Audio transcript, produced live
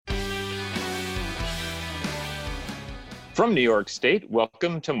From New York State,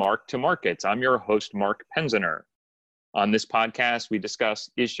 welcome to Mark to Markets. I'm your host, Mark Penziner. On this podcast, we discuss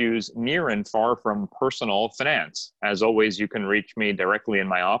issues near and far from personal finance. As always, you can reach me directly in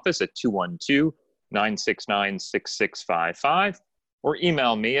my office at 212-969-6655 or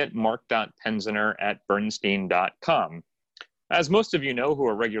email me at mark.penziner@bernstein.com. As most of you know who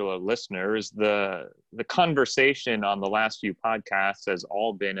are regular listeners, the conversation on the last few podcasts has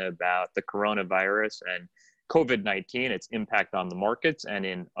all been about the coronavirus and COVID-19, its impact on the markets and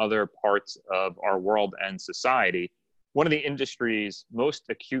in other parts of our world and society. One of the industries most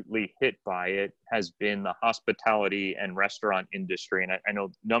acutely hit by it has been the hospitality and restaurant industry. And I know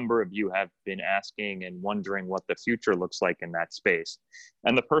a number of you have been asking and wondering what the future looks like in that space.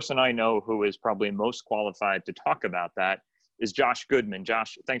 And the person I know who is probably most qualified to talk about that is Josh Goodman.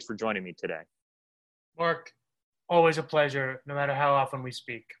 Josh, thanks for joining me today. Mark, always a pleasure, no matter how often we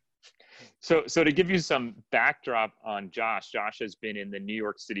speak. So to give you some backdrop on Josh has been in the New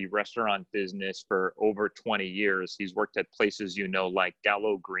York City restaurant business for over 20 years. He's worked at places like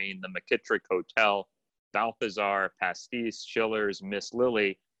Gallo Green, the McKittrick Hotel, Balthazar, Pastis, Schiller's, Miss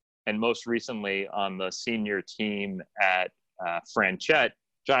Lily, and most recently on the senior team at Franchette.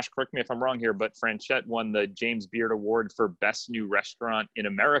 Josh, correct me if I'm wrong here, but Franchette won the James Beard Award for Best New Restaurant in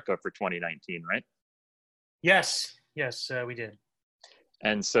America for 2019, right? Yes, we did.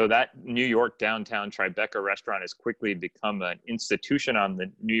 And so that New York downtown Tribeca restaurant has quickly become an institution on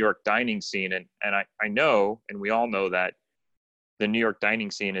the New York dining scene. And I know, and we all know, that the New York dining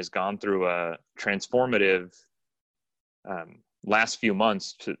scene has gone through a transformative last few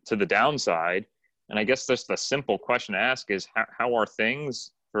months to the downside. And I guess just the simple question to ask is, how are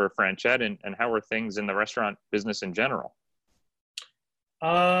things for Franchette and how are things in the restaurant business in general?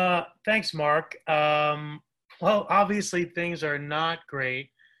 Thanks, Mark. Well, obviously things are not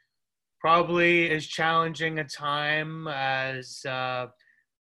great. Probably as challenging a time as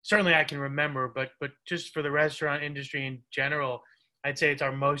certainly I can remember, but just for the restaurant industry in general, I'd say it's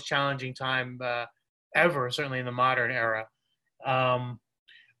our most challenging time ever, certainly in the modern era.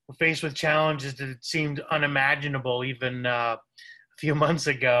 We're faced with challenges that seemed unimaginable even a few months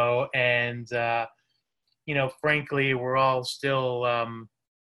ago, and frankly, we're all still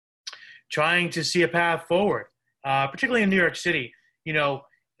trying to see a path forward, particularly in New York City.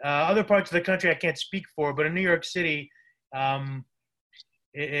 Other parts of the country I can't speak for, but in New York City,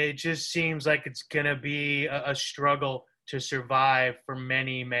 it just seems like it's going to be a struggle to survive for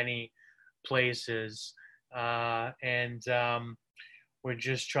many, many places. And we're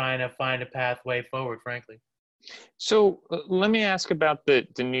just trying to find a pathway forward, frankly. So let me ask about the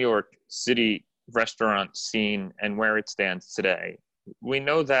New York City restaurant scene and where it stands today. We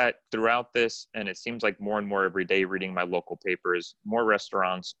know that throughout this, and it seems like more and more every day reading my local papers, more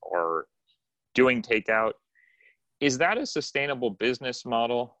restaurants are doing takeout. Is that a sustainable business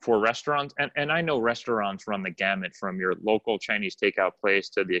model for restaurants? And I know restaurants run the gamut from your local Chinese takeout place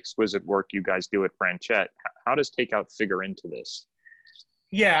to the exquisite work you guys do at Franchette. How does takeout figure into this?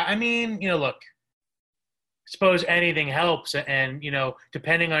 Yeah, I mean, look, I suppose anything helps. And,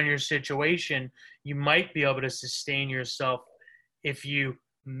 depending on your situation, you might be able to sustain yourself if you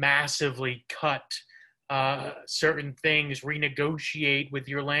massively cut certain things, renegotiate with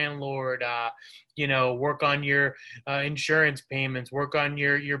your landlord, work on your insurance payments, work on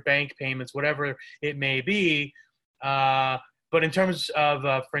your bank payments, whatever it may be. But in terms of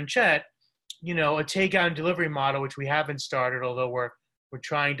Franchette, a takeout and delivery model, which we haven't started, although we're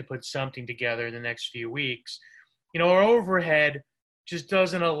trying to put something together in the next few weeks, our overhead just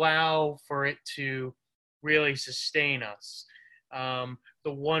doesn't allow for it to really sustain us.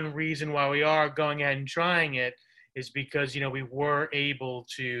 The one reason why we are going ahead and trying it is because, we were able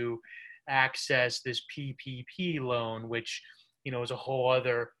to access this PPP loan, which, is a whole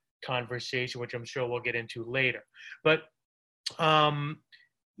other conversation, which I'm sure we'll get into later. But, our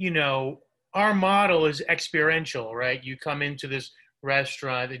model is experiential, right? You come into this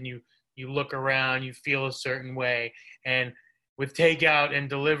restaurant and you look around, you feel a certain way. And with takeout and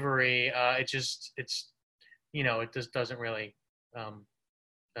delivery, it just doesn't really,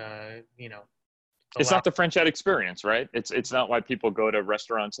 it's not the Franchette experience, right? It's not why people go to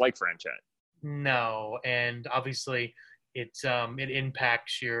restaurants like Franchette. No, and obviously it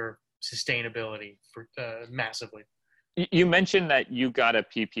impacts your sustainability massively. You mentioned that you got a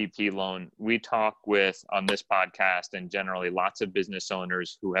PPP loan. We talk on this podcast and generally lots of business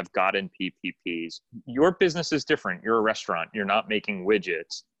owners who have gotten PPPs. Your business is different. You're a restaurant. You're not making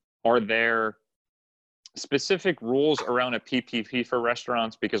widgets. Are there specific rules around a PPP for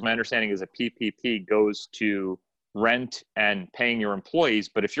restaurants? Because my understanding is a PPP goes to rent and paying your employees.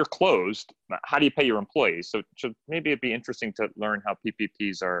 But if you're closed, how do you pay your employees? So maybe it'd be interesting to learn how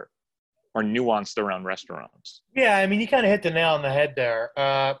PPPs are nuanced around restaurants. Yeah, I mean, you kind of hit the nail on the head there.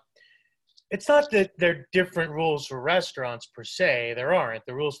 It's not that there are different rules for restaurants per se. There aren't.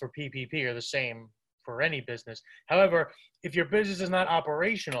 The rules for PPP are the same for any business. However, if your business is not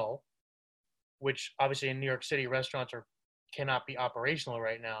operational, which obviously in New York City, restaurants cannot be operational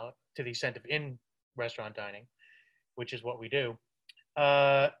right now to the extent of in-restaurant dining, which is what we do.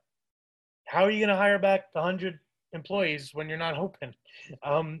 How are you going to hire back 100 employees when you're not open?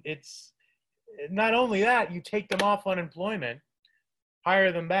 It's not only that, you take them off unemployment,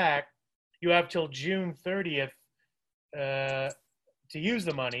 hire them back. You have till June 30th to use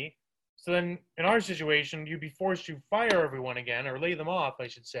the money. So then in our situation, you'd be forced to fire everyone again, or lay them off, I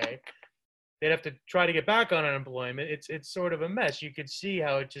should say. They'd have to try to get back on unemployment. It's sort of a mess. You could see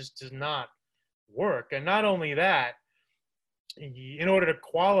how it just does not work. And not only that, in order to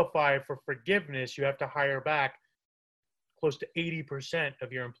qualify for forgiveness, you have to hire back close to 80%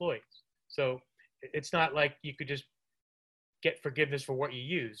 of your employees. So it's not like you could just get forgiveness for what you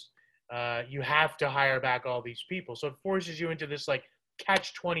use. You have to hire back all these people. So it forces you into this like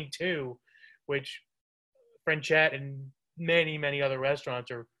catch-22, which Frenchette and many, many other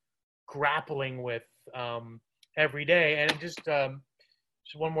restaurants are grappling with every day. And just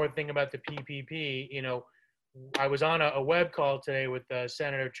one more thing about the PPP, I was on a web call today with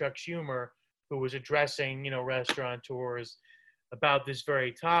Senator Chuck Schumer, who was addressing, restaurateurs about this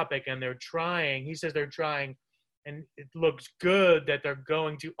very topic. And he says they're trying, and it looks good that they're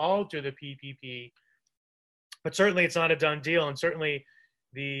going to alter the PPP, but certainly it's not a done deal. And certainly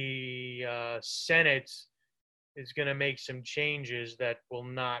the Senate is going to make some changes that will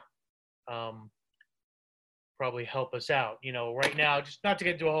not probably help us out. Right now, just not to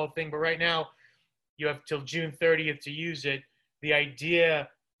get into a whole thing, but right now you have till June 30th to use it. The idea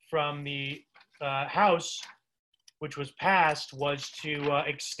from the House, which was passed, was to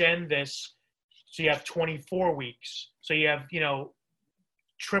extend this. So you have 24 weeks. So you have,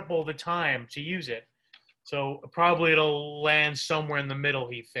 triple the time to use it. So probably it'll land somewhere in the middle,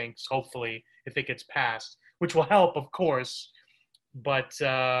 he thinks, hopefully, if it gets passed, which will help, of course. But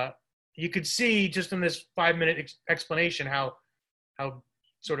you could see just in this 5-minute explanation how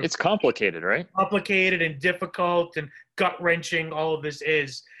sort of it's complicated, right? Complicated and difficult and gut-wrenching all of this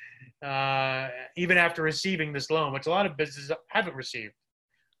is, even after receiving this loan, which a lot of businesses haven't received.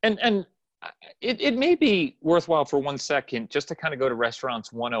 And it may be worthwhile for 1 second just to kind of go to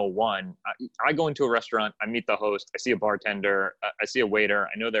Restaurants 101. I go into a restaurant, I meet the host, I see a bartender, I see a waiter,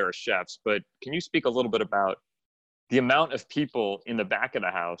 I know there are chefs, but can you speak a little bit about the amount of people in the back of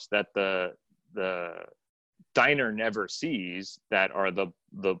the house that the diner never sees that are the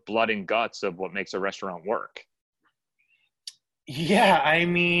blood and guts of what makes a restaurant work? Yeah, I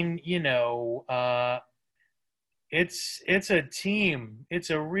mean, it's a team. It's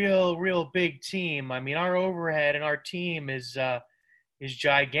a real big team. I mean, our overhead and our team is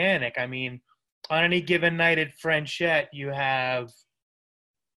gigantic. I mean, on any given night at Frenchette, you have,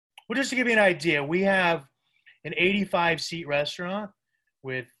 well, just to give you an idea, we have an 85-seat restaurant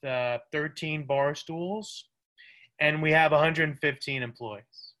with 13 bar stools, and we have 115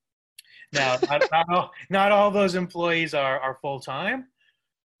 employees. Now, not all those employees are full-time,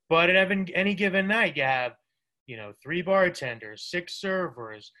 but at any given night, you have 3 bartenders, 6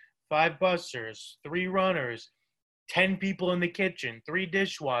 servers, 5 bussers, 3 runners, 10 people in the kitchen, 3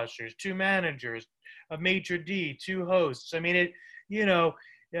 dishwashers, 2 managers, a maitre d', 2 hosts. I mean,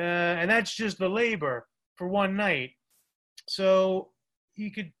 and that's just the labor for one night. So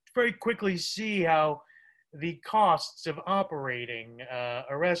you could very quickly see how the costs of operating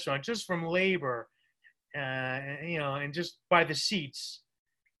a restaurant just from labor, and just by the seats,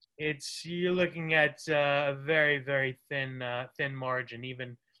 you're looking at a very, very thin margin,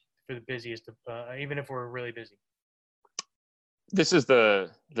 even for the busiest, even if we're really busy. This is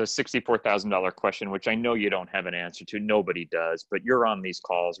the $64,000 question, which I know you don't have an answer to. Nobody does, but you're on these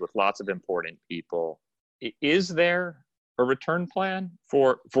calls with lots of important people. Is there a return plan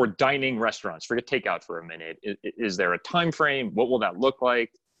for dining restaurants? Forget takeout for a minute. Is there a time frame? What will that look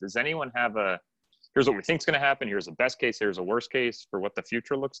like? Does anyone have here's what we think is going to happen, here's a best case, here's a worst case for what the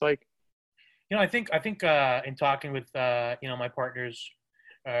future looks like? I think in talking with my partners,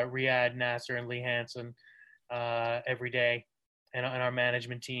 Riyadh, Nasser, and Lee Hansen, every day, and our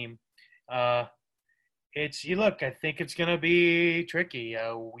management team, I think it's going to be tricky.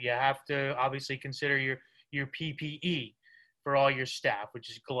 You have to obviously consider your PPE for all your staff,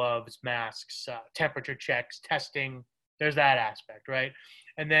 which is gloves, masks, temperature checks, testing. There's that aspect, right?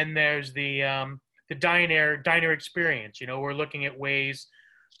 And then there's the the diner experience. You know, we're looking at ways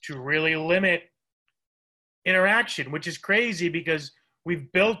to really limit interaction, which is crazy because we've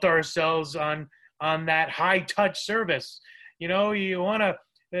built ourselves on that high touch service. You know, you want to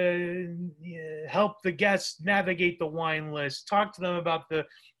help the guests navigate the wine list, talk to them about the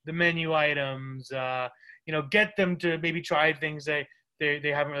menu items, you know, get them to maybe try things they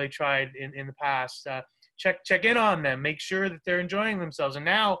haven't really tried in the past. Check in on them, make sure that they're enjoying themselves. And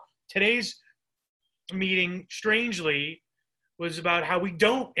now today's meeting, strangely, was about how we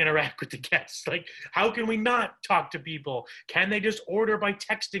don't interact with the guests. Like, how can we not talk to people? Can they just order by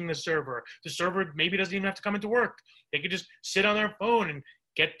texting the server? The server maybe doesn't even have to come into work. They could just sit on their phone and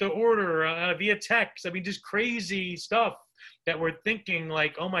get the order via text. I mean, just crazy stuff that we're thinking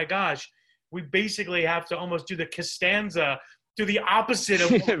like, oh my gosh, we basically have to almost do the Costanza, do the opposite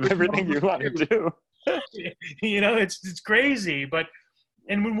of everything you want to do. You know, it's crazy. But,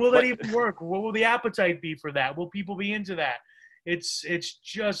 and will that even work? What will the appetite be for that? Will people be into that? It's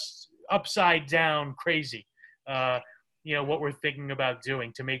just upside down crazy, you know, what we're thinking about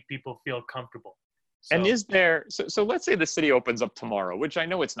doing to make people feel comfortable. So. And is there, so let's say the city opens up tomorrow, which I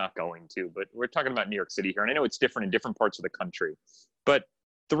know it's not going to, but we're talking about New York City here, and I know it's different in different parts of the country. But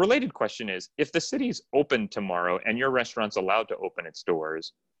the related question is, if the city's open tomorrow and your restaurant's allowed to open its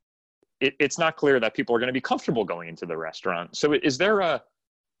doors, it's not clear that people are going to be comfortable going into the restaurant. So is there a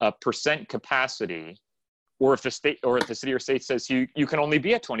percent capacity, or if the state or if the city or state says you can only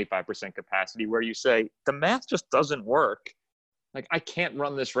be at 25% capacity, where you say the math just doesn't work, like I can't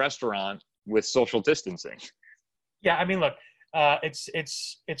run this restaurant with social distancing? Yeah, I mean, look, it's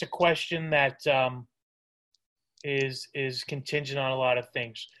a question that is contingent on a lot of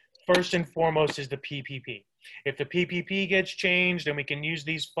things. First and foremost is the PPP. If the PPP gets changed and we can use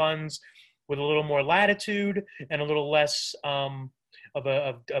these funds with a little more latitude and a little less of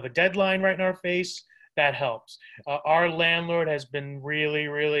a deadline right in our face, that helps. Our landlord has been really,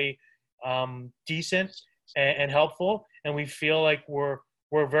 really decent and helpful, and we feel like we're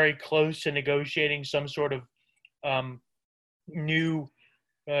very close to negotiating some sort of new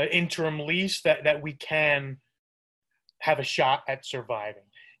interim lease that we can have a shot at surviving.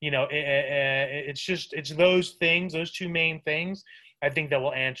 You know, it's those things, those two main things, I think, that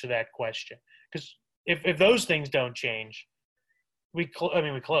will answer that question. Because if those things don't change, we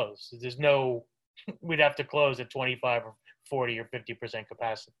close. There's no, we'd have to close at 25 or 40 or 50%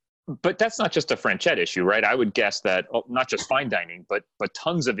 capacity. But that's not just a Frenchette issue, right? I would guess that not just fine dining, but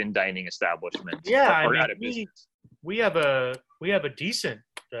tons of in-dining establishments are out of business. We have a decent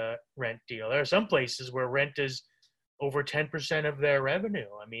rent deal. There are some places where rent is over 10% of their revenue.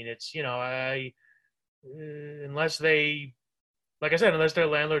 I mean, it's, you know, unless they, like I said, unless their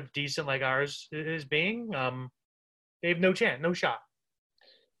landlord decent like ours is being, they have no chance, no shot.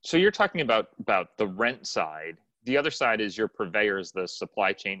 So you're talking about the rent side. The other side is your purveyors, the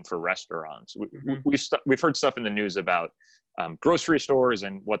supply chain for restaurants. We've heard stuff in the news about grocery stores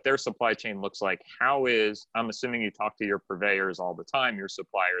and what their supply chain looks like. I'm assuming you talk to your purveyors all the time, your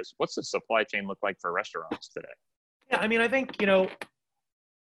suppliers. What's the supply chain look like for restaurants today? Yeah, I mean, I think, you know,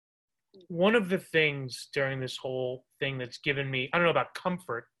 one of the things during this whole thing that's given me, I don't know about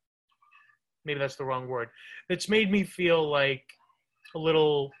comfort, maybe that's the wrong word, that's made me feel like a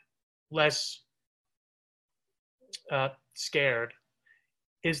little less scared,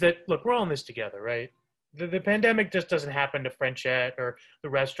 is that, look, we're all in this together, right? The pandemic just doesn't happen to Frenchette or the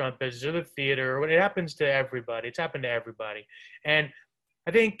restaurant business or the theater, or it happens to everybody. It's happened to everybody. And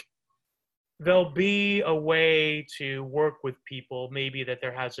I think there'll be a way to work with people maybe that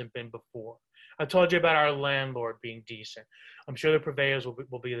there hasn't been before. I told you about our landlord being decent. I'm sure the purveyors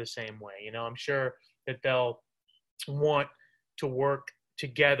will be the same way. You know, I'm sure that they'll want to work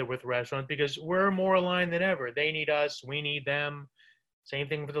together with restaurants because we're more aligned than ever. They need us, we need them. Same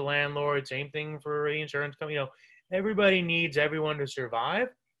thing for the landlord, same thing for the insurance company. You know, everybody needs everyone to survive.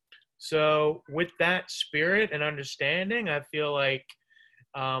 So with that spirit and understanding, I feel like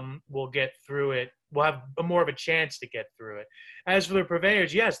we'll get through it. We'll have more of a chance to get through it. As for the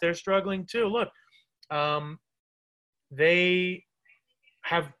purveyors, yes, they're struggling too. Look, they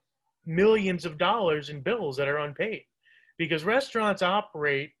have millions of dollars in bills that are unpaid because restaurants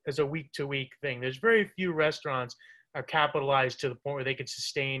operate as a week-to-week thing. There's very few restaurants are capitalized to the point where they could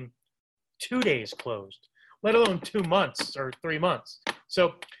sustain 2 days closed, let alone 2 months or 3 months.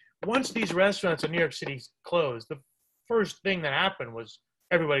 So once these restaurants in New York City closed, the first thing that happened was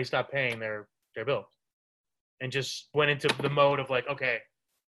everybody stopped paying their bills and just went into the mode of like, okay,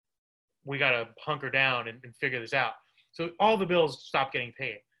 we got to hunker down and figure this out. So all the bills stopped getting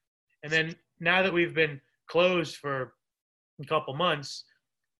paid. And then now that we've been closed for a couple months,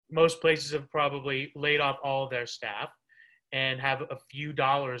 most places have probably laid off all of their staff and have a few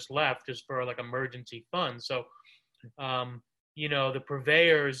dollars left just for like emergency funds. So, the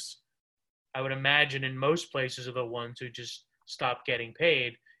purveyors, I would imagine in most places, are the ones who just stop getting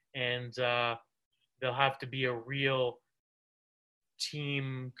paid, and there'll have to be a real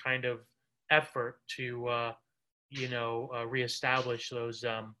team kind of effort to, reestablish those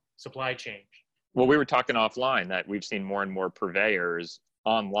supply chains. Well, we were talking offline that we've seen more and more purveyors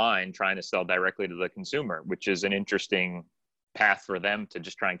online trying to sell directly to the consumer, which is an interesting path for them to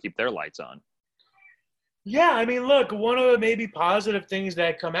just try and keep their lights on. Yeah, I mean, look, one of the maybe positive things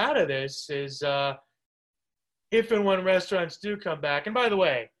that come out of this is if and when restaurants do come back, and by the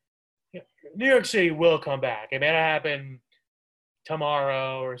way, New York City will come back. It may not happen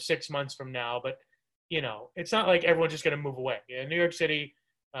tomorrow or 6 months from now, but, it's not like everyone's just going to move away. New York City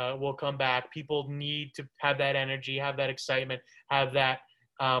will come back. People need to have that energy, have that excitement, have that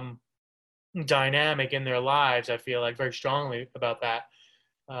dynamic in their lives. I feel like very strongly about that.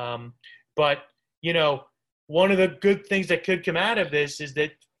 But, one of the good things that could come out of this is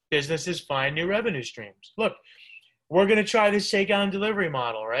that businesses find new revenue streams. Look, we're going to try this takeout delivery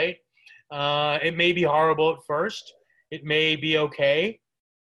model, right? It may be horrible at first. It may be okay.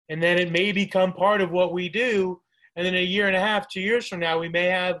 And then it may become part of what we do. And then a year and a half, 2 years from now, we may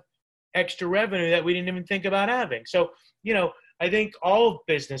have extra revenue that we didn't even think about having. So, I think all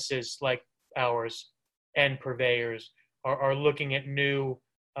businesses like ours and purveyors are looking at new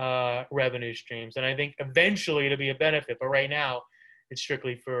revenue streams. And I think eventually it'll be a benefit. But right now, it's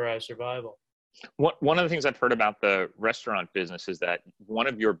strictly for survival. One of the things I've heard about the restaurant business is that one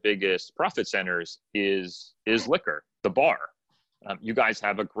of your biggest profit centers is liquor, the bar. You guys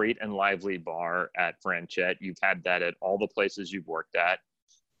have a great and lively bar at Franchette. You've had that at all the places you've worked at.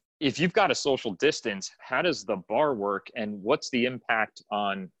 If you've got a social distance, how does the bar work, and what's the impact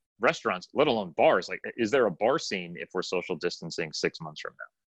on restaurants, let alone bars? Like, is there a bar scene if we're social distancing 6 months from now?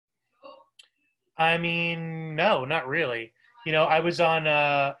 I mean, no, not really. I was on,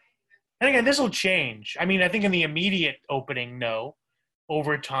 and again, this will change. I mean, I think in the immediate opening, no.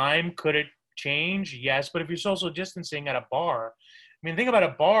 Over time, could it change? Yes. But if you're social distancing at a bar, I mean, think about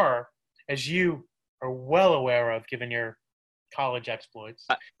a bar, as you are well aware of, given your college exploits.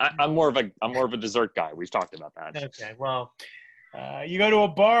 I'm more of a dessert guy. We've talked about that. Okay. Well, you go to a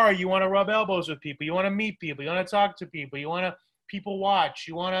bar, you want to rub elbows with people, you want to meet people, you want to talk to people, you want to people watch,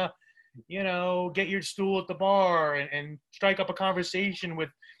 you want to, get your stool at the bar and strike up a conversation with,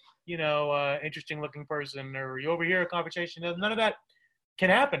 interesting looking person, or you overhear a conversation. None of that can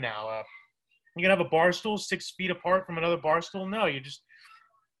happen now. You can have a bar stool 6 feet apart from another bar stool. No, you're just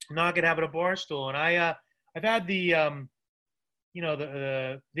not gonna have it a bar stool. And I've had the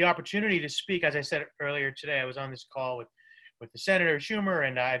the opportunity to speak. As I said earlier today, I was on this call with the Senator Schumer,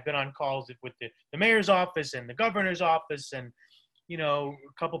 and I've been on calls with the mayor's office and the governor's office, and a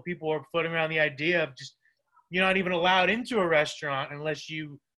couple people are floating around the idea of just you're not even allowed into a restaurant unless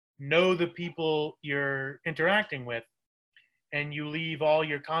you know the people you're interacting with, and you leave all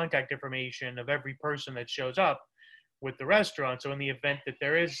your contact information of every person that shows up with the restaurant. So in the event that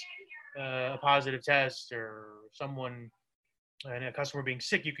there is a positive test or someone and a customer being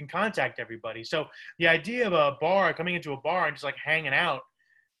sick, you can contact everybody. So the idea of a bar, coming into a bar and just like hanging out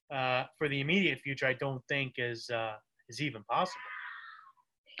for the immediate future, I don't think is even possible.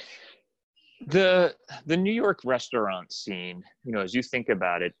 The New York restaurant scene, as you think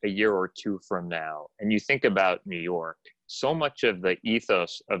about it a year or two from now, and you think about New York, so much of the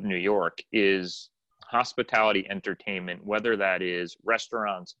ethos of New York is hospitality entertainment, whether that is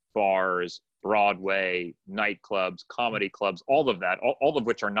restaurants, bars, Broadway, nightclubs, comedy clubs, all of that, all of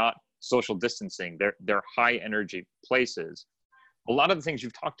which are not social distancing. They're high energy places. A lot of the things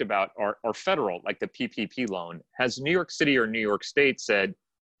you've talked about are federal, like the PPP loan. Has New York City or New York State said,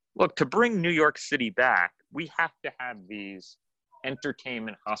 look, to bring New York City back, we have to have these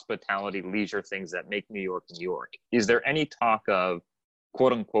entertainment, hospitality, leisure things that make New York, New York? Is there any talk of,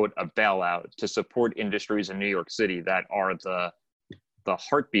 quote unquote, a bailout to support industries in New York City that are the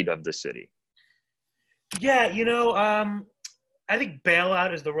heartbeat of the city? Yeah, I think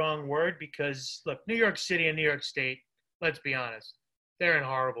bailout is the wrong word because, look, New York City and New York State, let's be honest, they're in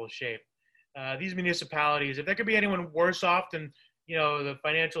horrible shape. These municipalities, if there could be anyone worse off than, the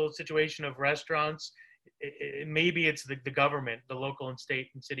financial situation of restaurants, maybe it's the government, the local and state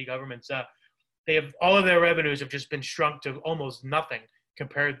and city governments. They have all of their revenues have just been shrunk to almost nothing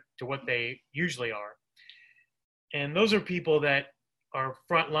compared to what they usually are. And those are people that are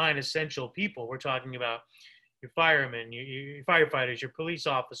frontline essential people. We're talking about your firemen, your firefighters, your police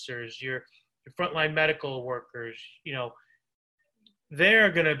officers, your frontline medical workers,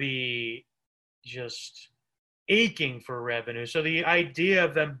 they're going to be just aching for revenue. So the idea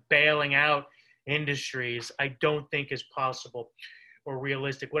of them bailing out industries, I don't think is possible or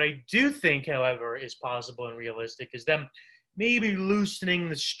realistic. What I do think, however, is possible and realistic is them maybe loosening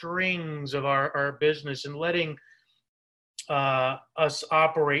the strings of our business and letting us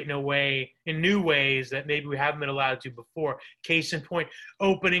operate in new ways that maybe we haven't been allowed to before. Case in point,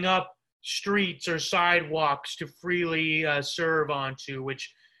 opening up streets or sidewalks to freely serve onto,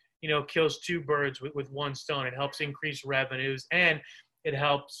 which kills two birds with one stone. It helps increase revenues, and it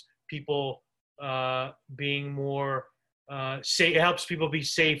helps people being more safe. It helps people be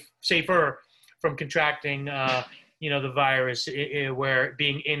safer from contracting the virus, where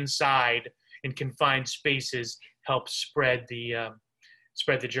being inside in confined spaces helps spread the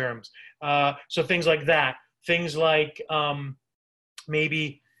germs. So things like that. Things like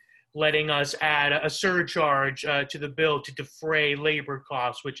maybe letting us add a surcharge to the bill to defray labor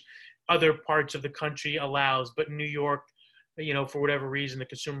costs, which other parts of the country allows, but New York, for whatever reason, the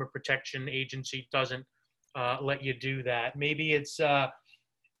Consumer Protection Agency doesn't let you do that. Maybe it's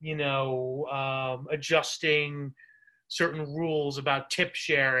adjusting certain rules about tip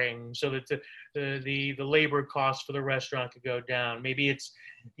sharing so that the labor costs for the restaurant could go down. Maybe it's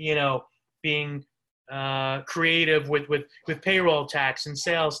being creative with payroll tax and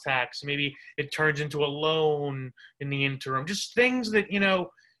sales tax. Maybe it turns into a loan in the interim. Just things that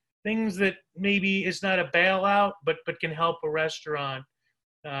maybe is not a bailout, but can help a restaurant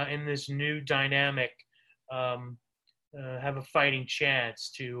in this new dynamic have a fighting chance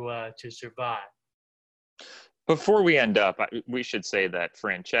to survive. Before we end up, we should say that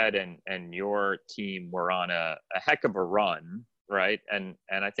Franchette and your team were on a heck of a run, right? And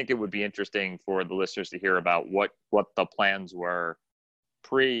I think it would be interesting for the listeners to hear about what the plans were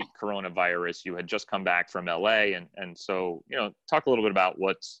pre-coronavirus. You had just come back from LA, and so talk a little bit about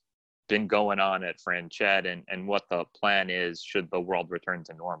what's been going on at Franchette and what the plan is should the world return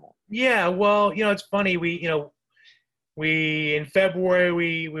to normal. Yeah, well, it's funny. We in February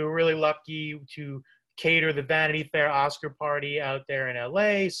we were really lucky to cater the Vanity Fair Oscar party out there in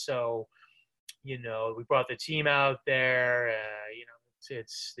LA. So, we brought the team out there.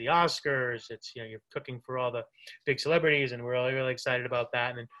 It's the Oscars. It's you're cooking for all the big celebrities, and we're really, really excited about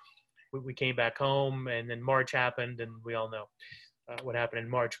that. And then we came back home, and then March happened, and we all know what happened in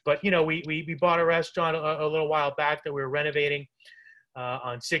March. But we bought a restaurant a little while back that we were renovating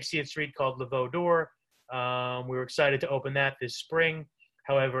on 60th Street called Le Veau d'Or. We were excited to open that this spring.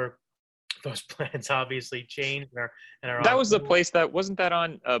 However, those plans obviously changed. That was the place that wasn't that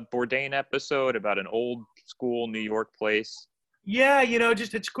on a Bourdain episode about an old school New York place. Yeah,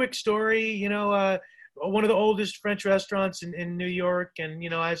 just it's a quick story. One of the oldest French restaurants in New York, and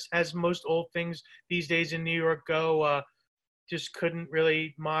as most old things these days in New York go, just couldn't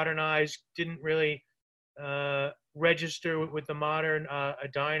really modernize, didn't really register with the modern a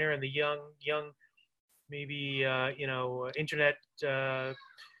diner and the young maybe internet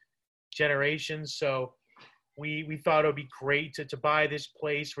generations. So we thought it would be great to buy this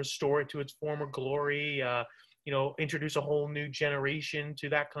place, restore it to its former glory, introduce a whole new generation to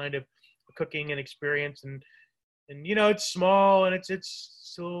that kind of cooking and experience. And it's small and it's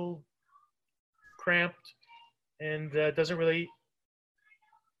still cramped and isn't really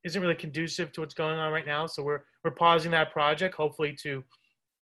conducive to what's going on right now. So we're pausing that project, hopefully to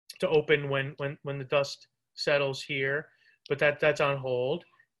open when the dust settles here, but that's on hold.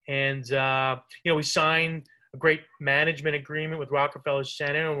 And we signed a great management agreement with Rockefeller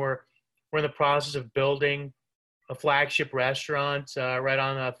Center, and we're in the process of building a flagship restaurant right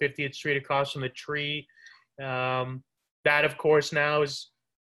on 50th Street across from the Tree. That, of course, now is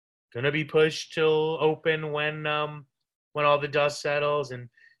going to be pushed till open when all the dust settles. And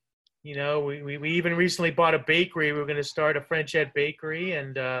we even recently bought a bakery. We were going to start a Franchette bakery,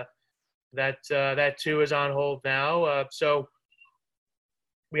 and that too is on hold now. So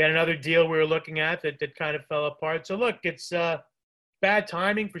we had another deal we were looking at that kind of fell apart. So look, it's bad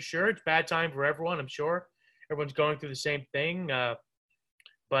timing for sure. It's bad time for everyone, I'm sure. Everyone's going through the same thing.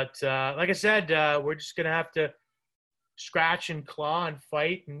 But like I said, we're just going to have to scratch and claw and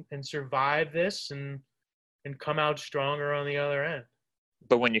fight and survive this and come out stronger on the other end.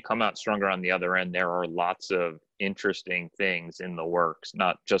 But when you come out stronger on the other end, there are lots of interesting things in the works,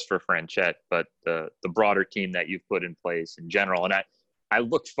 not just for Franchette, but the broader team that you've put in place in general. And I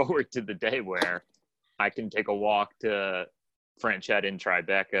look forward to the day where I can take a walk to Franchette in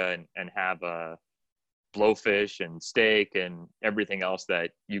Tribeca and have a blowfish and steak and everything else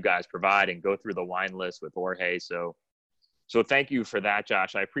that you guys provide and go through the wine list with Jorge. So thank you for that,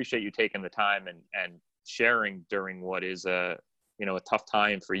 Josh. I appreciate you taking the time and sharing during what is a a tough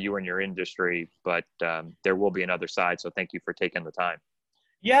time for you and your industry, but there will be another side. So thank you for taking the time.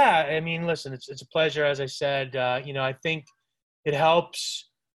 Yeah, I mean, listen, it's a pleasure. As I said, I think it helps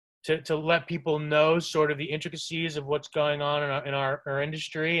to let people know sort of the intricacies of what's going on in our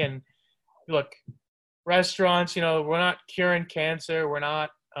industry. And look, restaurants, we're not curing cancer. We're not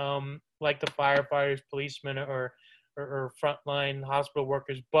like the firefighters, policemen, or frontline hospital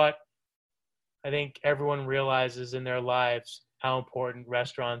workers. But I think everyone realizes in their lives how important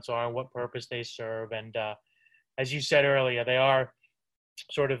restaurants are and what purpose they serve. And as you said earlier, they are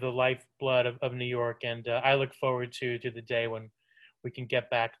sort of the lifeblood of New York. And I look forward to the day when we can get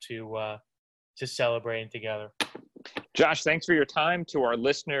back to celebrating together. Josh, thanks for your time. To our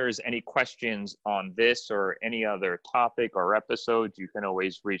listeners, any questions on this or any other topic or episode, you can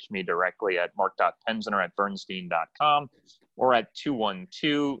always reach me directly at mark.penzner@bernstein.com or at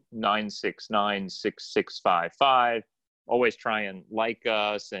 212-969-6655. Always try and like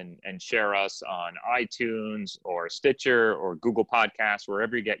us and share us on iTunes or Stitcher or Google Podcasts,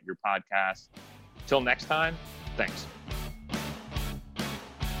 wherever you get your podcasts. Till next time, thanks.